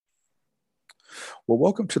Well,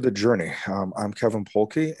 welcome to the journey. I'm Kevin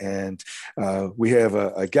Polkey, and we have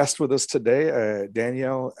a guest with us today,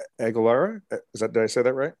 Danielle Aguilera. Did I say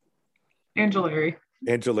that right? Angelary.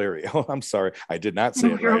 Angelari. Oh, I'm sorry. I did not say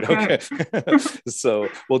No, it you're right. okay.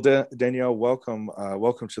 Okay. Danielle, welcome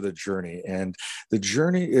to the journey. And the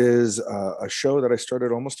journey is a show that I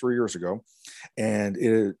started almost 3 years ago. And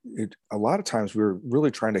a lot of times we're really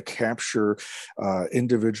trying to capture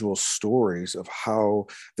individual stories of how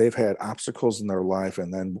they've had obstacles in their life,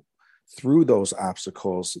 and then through those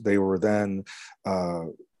obstacles, they were then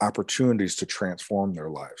opportunities to transform their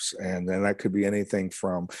lives. And then that could be anything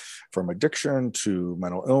from addiction to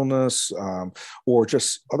mental illness, or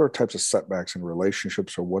just other types of setbacks in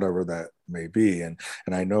relationships or whatever that may be. And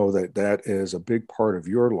I know that that is a big part of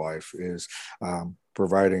your life, is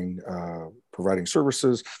providing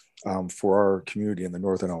services for our community in the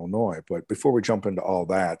Northern Illinois. But before we jump into all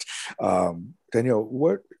that, Danielle,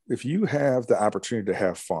 what if you have the opportunity to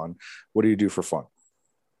have fun? What do you do for fun?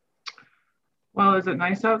 Well, is it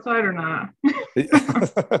nice outside or not?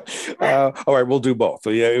 All right, we'll do both. So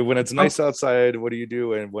yeah, when it's Oh, nice outside, what do you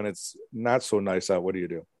do? And when it's not so nice out, what do you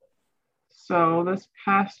do? so this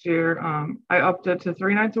past year, I upped it to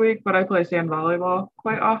 3 nights a week, but I play sand volleyball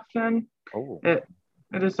quite often. Oh, It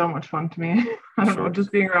it is so much fun to me. I don't know, sure.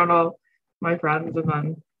 just being around all my friends and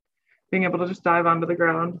then being able to just dive onto the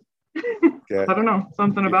ground. Got, I don't know,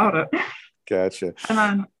 something about it. gotcha. And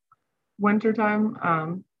then wintertime,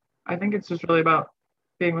 I think it's just really about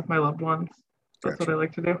being with my loved ones. That's what I Gotcha.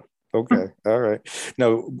 like to do. Okay. All right.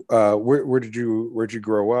 Now, where'd you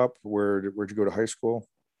grow up? Where'd you go to high school?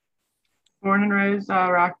 Born and raised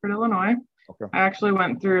Rockford, Illinois. Okay. I actually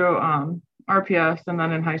went through RPS and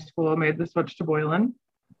then in high school made the switch to Boylan,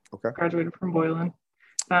 Okay. graduated from Boylan.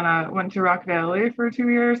 Then I went to Rock Valley for 2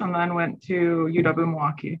 years and then went to UW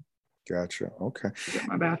Milwaukee Gotcha. Okay. to get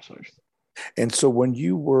my bachelor's. And so when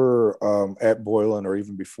you were at Boylan, or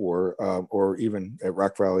even before, or even at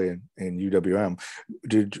Rock Valley and UWM,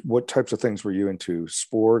 what types of things were you into?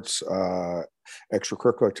 Sports,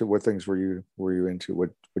 extracurricular? What things were you into? What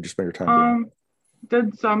would you spend your time doing? Um,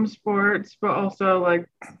 did some sports, but also like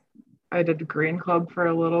I did Green Club for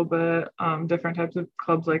a little bit, different types of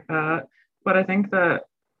clubs like that. But I think that,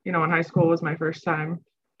 in high school was my first time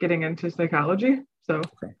getting into psychology. So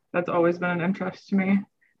Okay. that's always been an interest to me.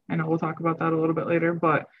 I know we'll talk about that a little bit later,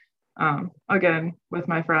 but again, with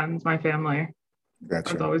my friends, my family,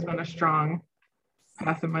 that's Gotcha. always been a strong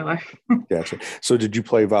path in my life. Gotcha. So did you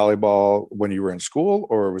play volleyball when you were in school,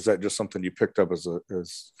 or was that just something you picked up as an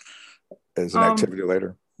um, activity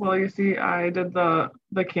later? well, you see, I did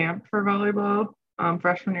the camp for volleyball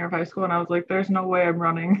freshman year of high school, and I was like, "There's no way I'm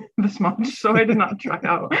running this much," so I did not try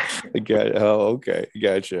out. Oh, okay.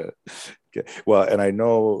 Gotcha. Okay. Well, and I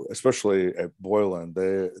know, especially at Boylan,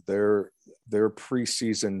 their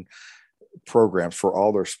preseason programs for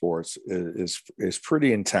all their sports is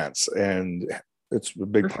pretty intense, and it's a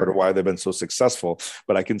big For part of sure. why they've been so successful.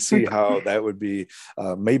 But I can see how that would be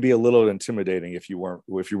maybe a little intimidating if you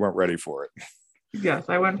weren't ready for it. Yes,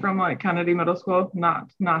 I went from like Kennedy Middle School,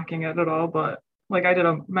 not knocking it at all, but like I did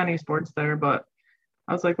many sports there, but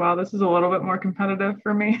I was like, wow, this is a little bit more competitive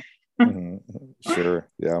for me. Mhm. Sure.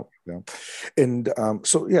 Yeah. Yeah. And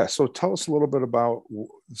so tell us a little bit about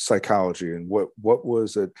psychology, and what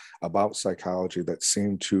was it about psychology that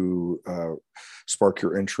seemed to spark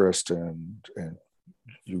your interest, and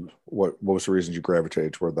what was the reason you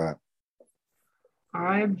gravitated toward that?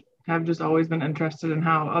 I have just always been interested in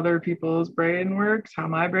how other people's brain works, how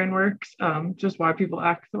my brain works, just why people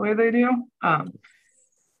act the way they do.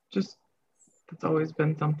 Just that's always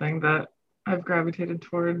been something that I've gravitated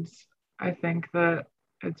towards. I think that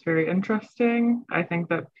it's very interesting. I think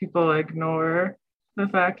that people ignore the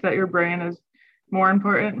fact that your brain is more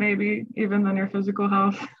important, maybe even than your physical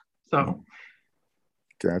health. So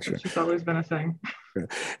Gotcha. it's just always been a thing.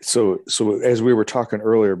 So as we were talking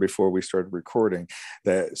earlier before we started recording,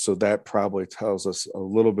 that probably tells us a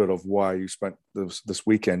little bit of why you spent this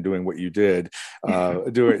weekend doing what you did,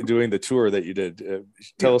 doing the tour that you did.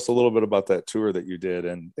 Tell us a Yes. little bit about that tour that you did,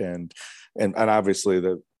 and obviously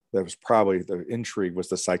that was probably the intrigue was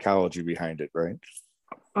the psychology behind it, right?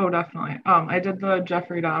 Oh, definitely. I did the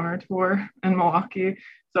Jeffrey Dahmer tour in Milwaukee.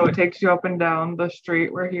 So it takes you up and down the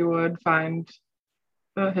street where he would find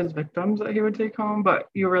his victims that he would take home, but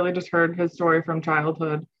you really just heard his story from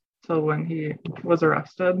childhood till when he was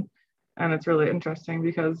arrested. And it's really interesting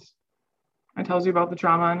because it tells you about the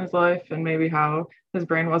trauma in his life and maybe how his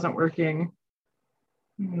brain wasn't working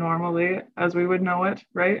normally as we would know it,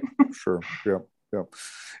 right? Sure. Yeah. Yeah.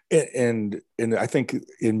 And I think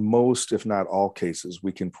in most, if not all cases,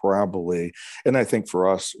 we can probably, and I think for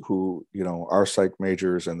us who, are psych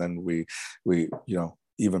majors, and then we,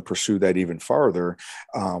 even pursue that even farther,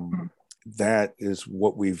 Mhm. that is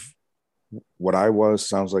what I was,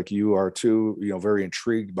 sounds like you are too, very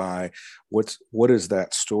intrigued by what is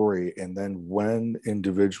that story. And then when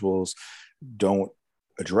individuals don't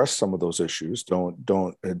address some of those issues,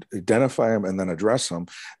 don't identify them and then address them,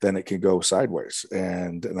 then it can go sideways.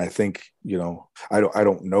 And I think, I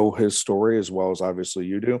don't know his story as well as obviously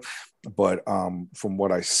you do, but from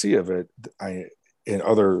what I see of it, in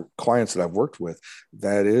other clients that I've worked with,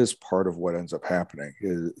 that is part of what ends up happening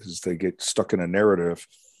is they get stuck in a narrative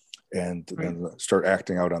and Right. then start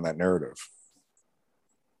acting out on that narrative.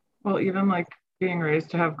 Well, even like being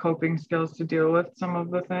raised to have coping skills to deal with some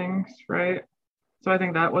of the things, right? So I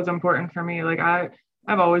think that was important for me. Like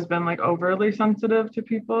I've always been like overly sensitive to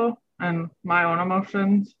people and my own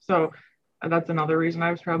emotions. So that's another reason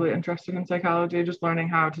I was probably interested in psychology, just learning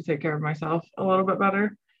how to take care of myself a little bit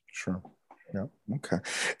better. Sure. Yeah. Okay.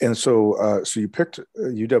 And so you picked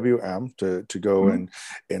UWM to go Mhm.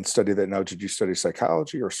 and study that. Now, did you study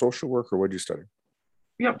psychology or social work, or what did you study?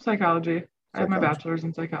 Yep, psychology. I have my Psychology. bachelor's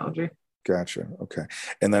in psychology. Gotcha. Okay.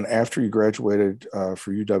 And then after you graduated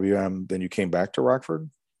for UWM, then you came back to Rockford.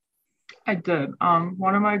 I did.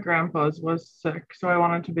 One of my grandpas was sick, so I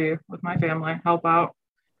wanted to be with my family, help out.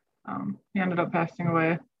 He ended up passing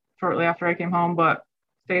away shortly after I came home, but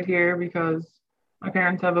stayed here because my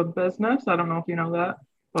parents have a business. I don't know if you know that,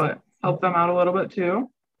 but help them out a little bit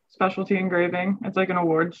too. Specialty engraving. It's like an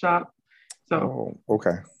award shop. So, Oh,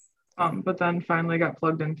 okay. but then finally got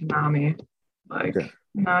plugged into NAMI like Okay.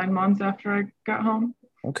 9 months after I got home.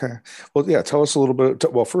 Okay. Well, yeah. Tell us a little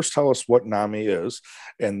bit. Well, first, tell us what NAMI is,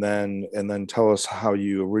 and then tell us how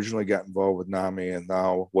you originally got involved with NAMI, and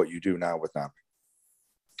now what you do now with NAMI.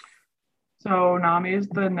 So NAMI is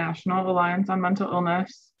the National Alliance on Mental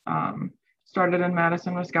Illness. Started in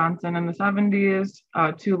Madison, Wisconsin in the 70s.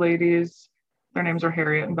 Two ladies, their names are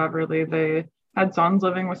Harriet and Beverly. They had sons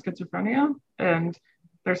living with schizophrenia, and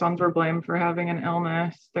their sons were blamed for having an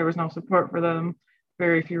illness. There was no support for them,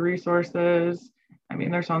 very few resources. I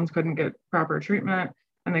mean, their sons couldn't get proper treatment,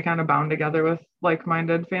 and they kind of bound together with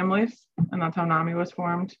like-minded families, and that's how NAMI was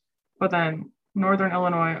formed. But then Northern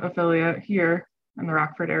Illinois affiliate here in the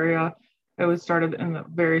Rockford area, it was started in a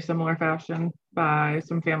very similar fashion by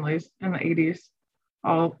some families in the 80s,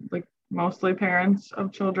 all like mostly parents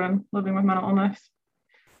of children living with mental illness.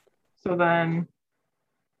 So then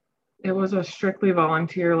it was a strictly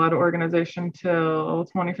volunteer led organization till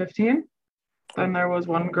 2015. Then there was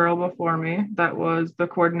one girl before me that was the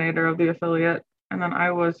coordinator of the affiliate. And then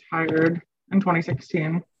I was hired in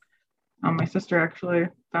 2016. My sister actually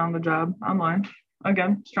found the job online.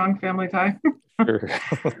 Again, strong family tie. Sure.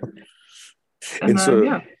 And And then, so,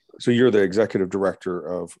 yeah, so you're the executive director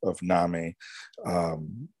of NAMI,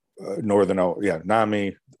 NAMI,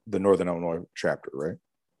 the Northern Illinois chapter, right?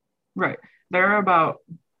 right. There are about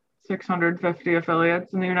 650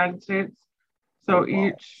 affiliates in the United States. Oh, So wow.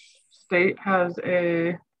 each state has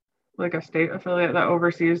a state affiliate that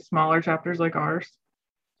oversees smaller chapters like ours.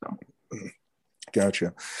 So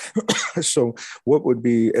Gotcha. So what would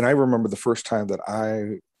be, and I remember the first time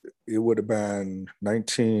it would have been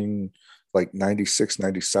 96,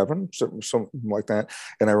 97, something like that.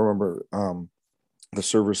 And I remember the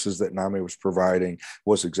services that NAMI was providing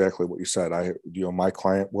was exactly what you said. My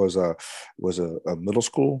client was a middle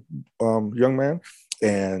school young man,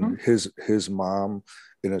 and mhm. his mom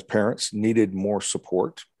and his parents needed more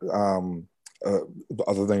support. Uh,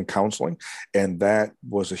 Other than counseling, and that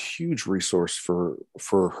was a huge resource for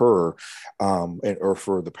her, or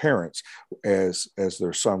for the parents as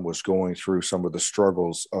their son was going through some of the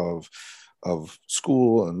struggles of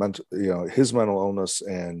school and his mental illness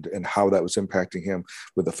and how that was impacting him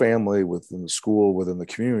with the family, within the school, within the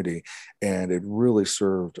community. And it really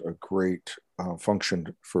served a great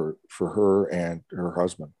function for her and her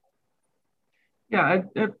husband. Yeah,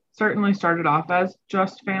 it certainly started off as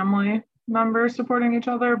just family members supporting each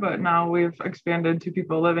other, but now we've expanded to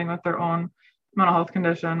people living with their own mental health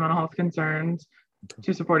condition, mental health concerns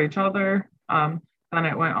to support each other. Then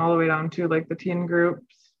it went all the way down to like the teen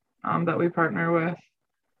groups that we partner with,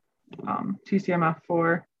 TCMF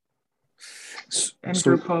for and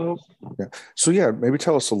So, Group Hope. yeah. So yeah, maybe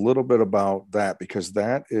tell us a little bit about that, because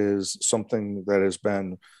that is something that has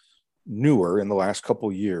been newer in the last couple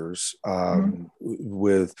of years, Mhm.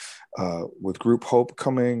 with Group Hope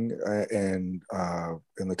coming, and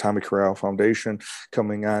the Tommy Corral Foundation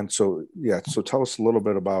coming on. So yeah, so tell us a little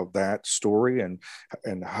bit about that story, and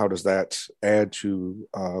how does that add to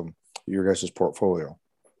your guys' portfolio?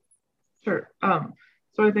 Sure.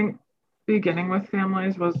 So I think beginning with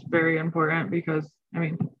families was very important because, I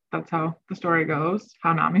mean, that's how the story goes,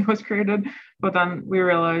 how NAMI was created. But then we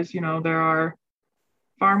realized, there are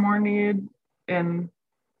far more need in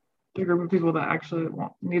the group of people that actually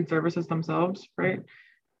need services themselves, right?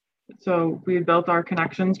 So we built our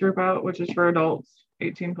connections group out, which is for adults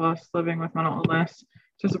 18 plus living with mental illness,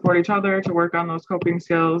 to support each other, to work on those coping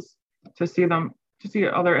skills, to see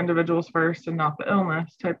other individuals first and not the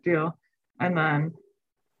illness type deal. And then,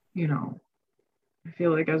 I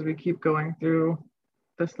feel like as we keep going through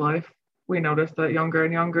this life, we notice that younger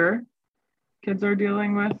and younger kids are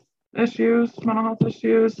dealing with mental health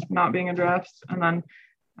issues, not being addressed. And then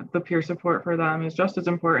the peer support for them is just as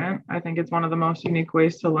important. I think it's one of the most unique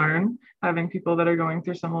ways to learn, having people that are going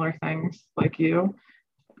through similar things like you.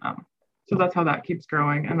 So that's how that keeps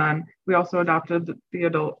growing. And then we also adopted the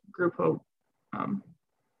adult group hope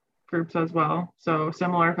groups as well. So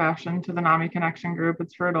similar fashion to the NAMI Connection group,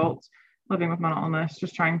 it's for adults living with mental illness,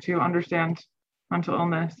 just trying to understand mental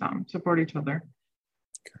illness, support each other.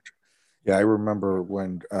 Gotcha. Yeah, I remember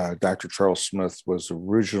when Dr. Charles Smith was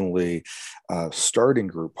originally starting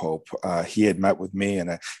Group Hope, he had met with me and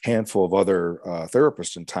a handful of other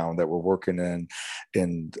therapists in town that were working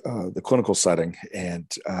in the clinical setting,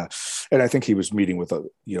 and I think he was meeting with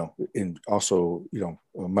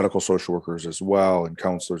medical social workers as well and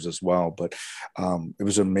counselors as well. But it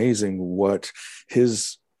was amazing what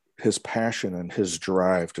his passion and his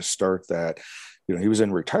drive to start that. He was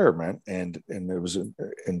in retirement, and it was,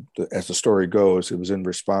 and as the story goes, it was in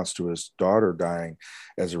response to his daughter dying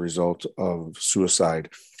as a result of suicide.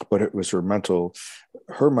 But it was her mental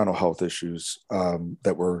health issues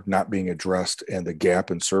that were not being addressed, and the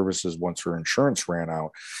gap in services once her insurance ran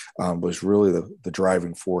out was really the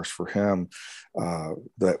driving force for him.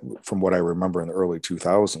 That, from what I remember, in the early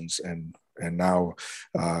 2000s, and now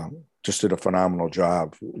just did a phenomenal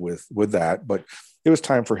job with that. But it was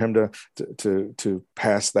time for him to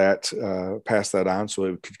pass that on, so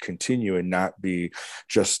it could continue and not be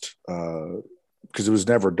just because it was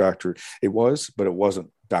never it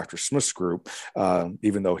wasn't Dr. Smith's group,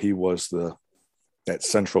 even though he was that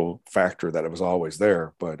central factor that it was always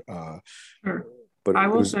there. But sure. But I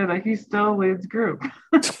will say that he still leads group.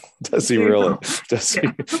 Does he really? Does he?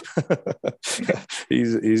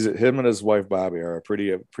 He's him and his wife Bobby are a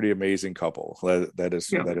pretty amazing couple. That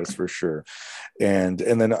is for sure. And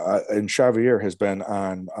then Xavier has been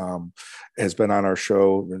on our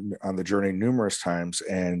show on the journey numerous times,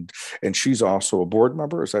 and she's also a board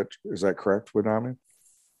member. Is that correct with NAMI?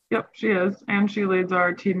 Yep, she is, and she leads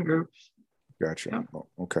our teen groups. Gotcha. Yep. Oh,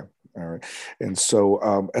 okay. All right. And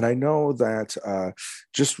so, and I know that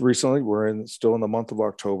just recently, we're still in the month of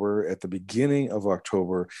October. At the beginning of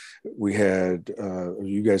October, we had,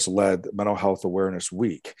 you guys led Mental Health Awareness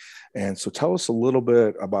Week. And so tell us a little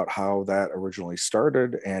bit about how that originally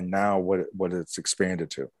started and now what it's expanded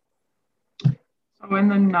to. So in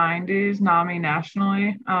the 90s, NAMI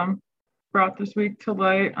nationally brought this week to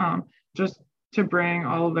light, just to bring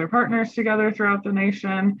all of their partners together throughout the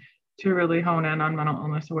nation to really hone in on mental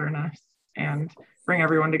illness awareness and bring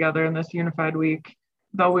everyone together in this unified week.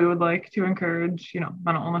 Though we would like to encourage,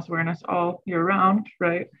 mental illness awareness all year round,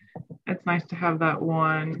 right? It's nice to have that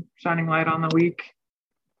one shining light on the week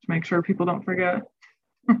to make sure people don't forget.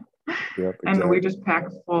 Yep, exactly. And we just pack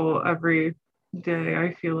full every day,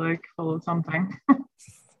 I feel like, full of something.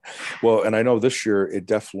 Well, and I know this year it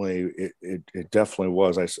definitely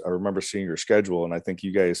was. I remember seeing your schedule, and I think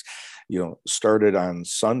you guys, started on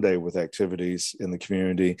Sunday with activities in the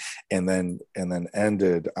community, and then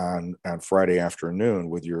ended on Friday afternoon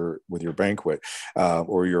with your banquet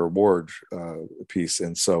or your award piece.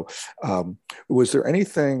 And so, was there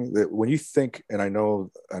anything that when you think, and I know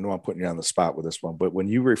I'm putting you on the spot with this one, but when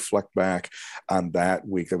you reflect back on that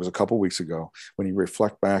week, that was a couple of weeks ago, when you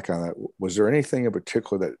reflect back on that, was there anything in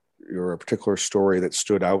particular or a particular story that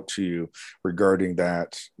stood out to you regarding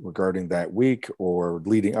that week or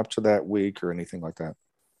leading up to that week or anything like that?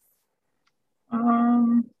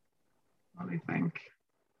 Let me think.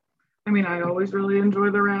 I mean, I always really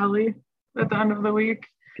enjoy the rally at the end of the week,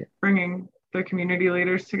 bringing the community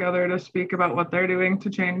leaders together to speak about what they're doing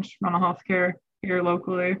to change mental health care here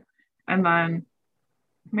locally. And then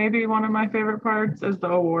maybe one of my favorite parts is the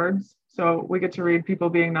awards. So we get to read people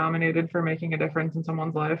being nominated for making a difference in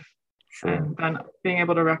someone's life. Sure. And then being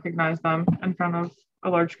able to recognize them in front of a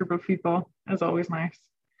large group of people is always nice.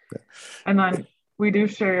 Okay. And then we do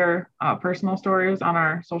share personal stories on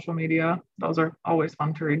our social media. Those are always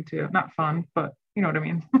fun to read too. Not fun, but you know what I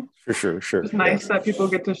mean. For sure. It's nice that people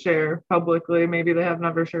get to share publicly. Maybe they have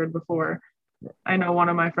never shared before. I know one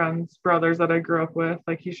of my friend's brothers that I grew up with,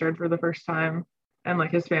 like he shared for the first time, and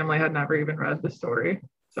like his family had never even read the story.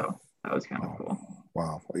 So that was kind of Wow. cool.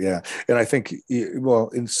 Wow. Yeah. And I think,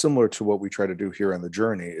 well, and similar to what we try to do here on the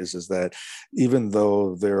journey is that even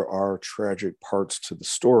though there are tragic parts to the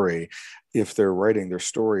story, if they're writing their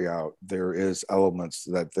story out, there is elements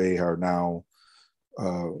that they are now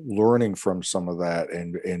learning from some of that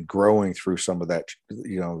and growing through some of that,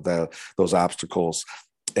 those obstacles,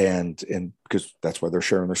 and because that's why they're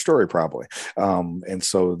sharing their story probably, and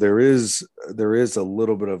so there is a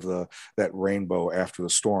little bit of that rainbow after the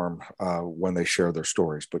storm when they share their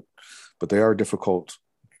stories, but they are difficult.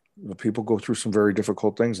 People go through some very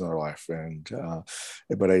difficult things in their life, and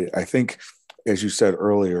but I think, as you said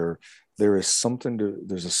earlier, there's something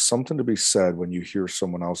to be said when you hear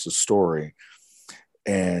someone else's story,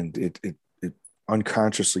 and it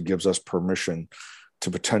unconsciously gives us permission to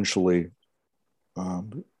potentially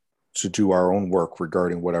to do our own work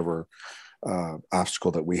regarding whatever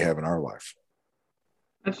obstacle that we have in our life.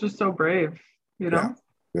 It's just so brave, Yeah, yeah,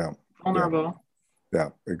 yeah, vulnerable. yeah,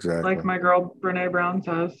 exactly. Like my girl Brene Brown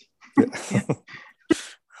says, Yeah.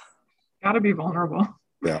 gotta be vulnerable.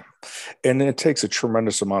 Yeah, and it takes a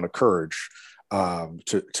tremendous amount of courage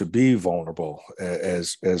to be vulnerable,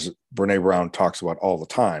 as Brene Brown talks about all the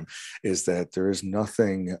time. Is that there is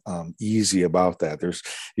nothing easy about that.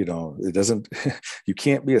 It doesn't. You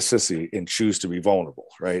can't be a sissy and choose to be vulnerable,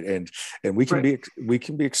 right? And Right. we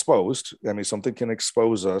can be exposed. I mean, something can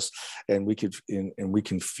expose us, and we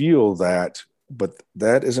can feel that. But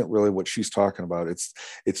that isn't really what she's talking about. It's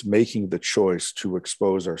making the choice to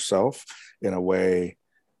expose ourselves in a way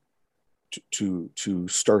to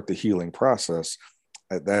start the healing process.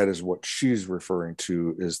 That is what she's referring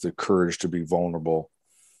to, is the courage to be vulnerable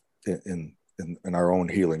in our own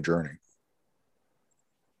healing journey.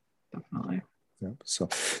 Definitely. Yeah. So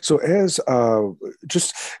as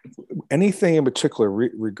just anything in particular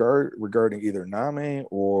regarding either NAMI,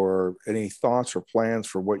 or any thoughts or plans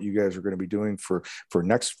for what you guys are going to be doing for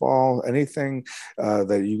next fall, anything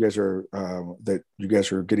that you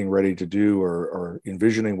guys are getting ready to do, or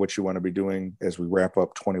envisioning what you want to be doing as we wrap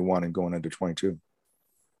up 21 and going into 22.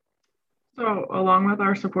 So along with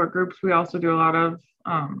our support groups, we also do a lot of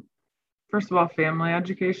first of all, family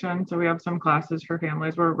education. So we have some classes for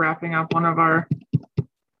families. We're wrapping up one of our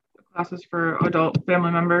classes for adult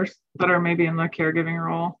family members that are maybe in the caregiving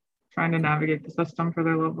role, trying to navigate the system for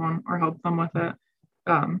their loved one or help them with it.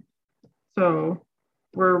 So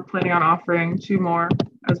we're planning on offering 2 more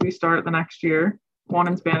as we start the next year, one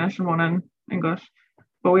in Spanish and one in English.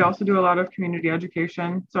 But we also do a lot of community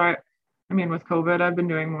education. So I mean, with COVID, I've been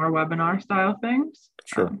doing more webinar style things.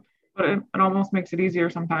 Sure. But it almost makes it easier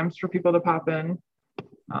sometimes for people to pop in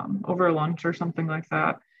over lunch or something like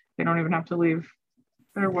that. They don't even have to leave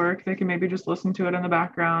their work. They can maybe just listen to it in the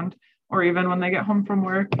background, or even when they get home from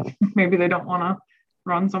work, maybe they don't want to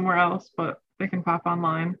run somewhere else, but they can pop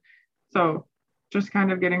online. So just kind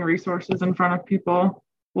of getting resources in front of people.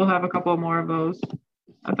 We'll have a couple more of those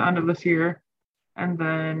at the end of this year. And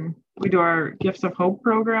then we do our Gifts of Hope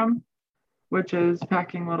program, which is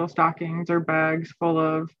packing little stockings or bags full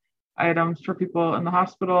of items for people in the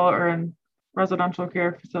hospital or in residential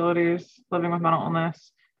care facilities living with mental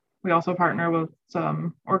illness. We also partner with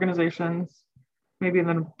some organizations, maybe in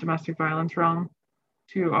the domestic violence realm,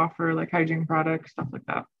 to offer like hygiene products, stuff like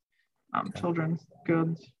that, children's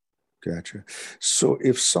goods. Gotcha. So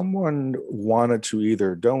if someone wanted to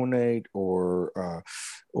either donate or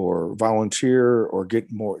volunteer or get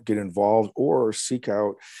involved or seek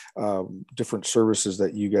out different services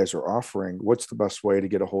that you guys are offering, what's the best way to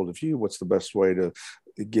get a hold of you? What's the best way to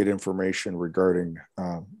get information regarding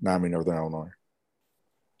NAMI Northern Illinois?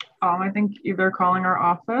 I think either calling our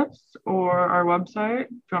office or our website.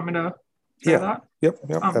 Do you want me to say that? Yep,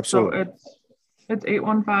 absolutely. So it's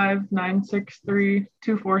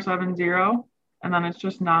 815-963-2470. And then it's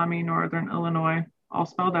just NAMI Northern Illinois, all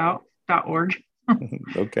spelled out, .org.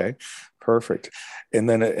 Okay, perfect. And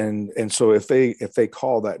then and so if they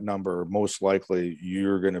call that number, most likely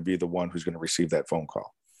you're going to be the one who's going to receive that phone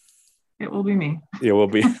call. It will be me. It will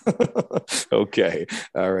be. Okay.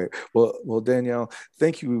 All right. Well, Danielle,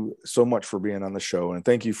 thank you so much for being on the show, and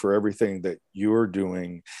thank you for everything that you're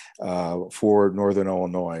doing for Northern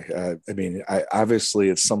Illinois. I mean, obviously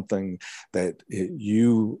it's something that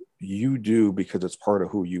you do because it's part of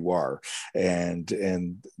who you are,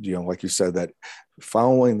 and like you said, that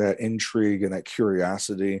following that intrigue and that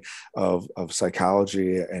curiosity of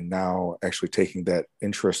psychology, and now actually taking that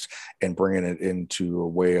interest and bringing it into a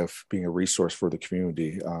way of being a resource for the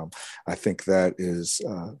community. I think that is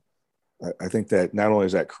I think that not only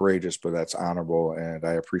is that courageous, but that's honorable, and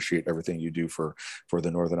I appreciate everything you do for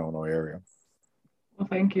the Northern Illinois area. Well,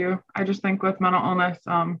 thank you. I just think with mental illness,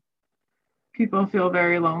 people feel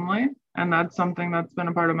very lonely, and that's something that's been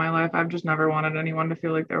a part of my life. I've just never wanted anyone to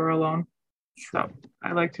feel like they were alone. Sure. So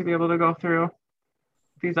I like to be able to go through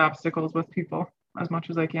these obstacles with people as much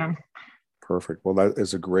as I can. Perfect. Well, that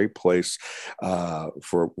is a great place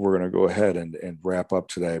for, we're going to go ahead and wrap up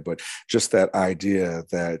today. But just that idea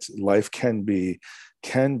that life can be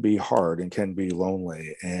hard and can be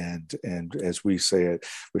lonely, and as we say it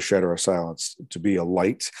with Shatter of Silence, to be a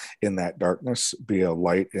light in that darkness, be a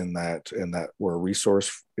light in that we're a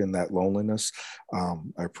resource in that loneliness.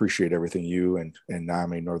 I appreciate everything you and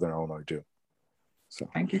NAMI Northern Illinois do. So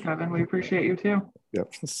thank you, Kevin. We appreciate you too.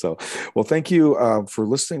 Yep. So, well, thank you for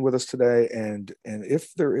listening with us today. And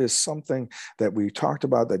if there is something that we talked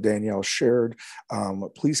about that Danielle shared,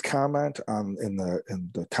 please comment in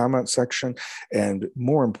the comment section. And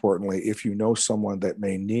more importantly, if you know someone that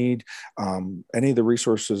may need any of the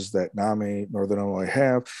resources that NAMI Northern Illinois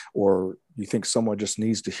have, or you think someone just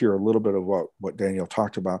needs to hear a little bit of what Danielle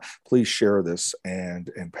talked about, please share this and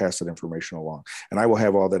pass that information along. And I will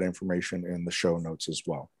have all that information in the show notes as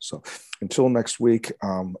well. So until next week,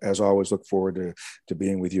 as always, look forward to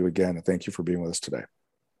being with you again. And thank you for being with us today.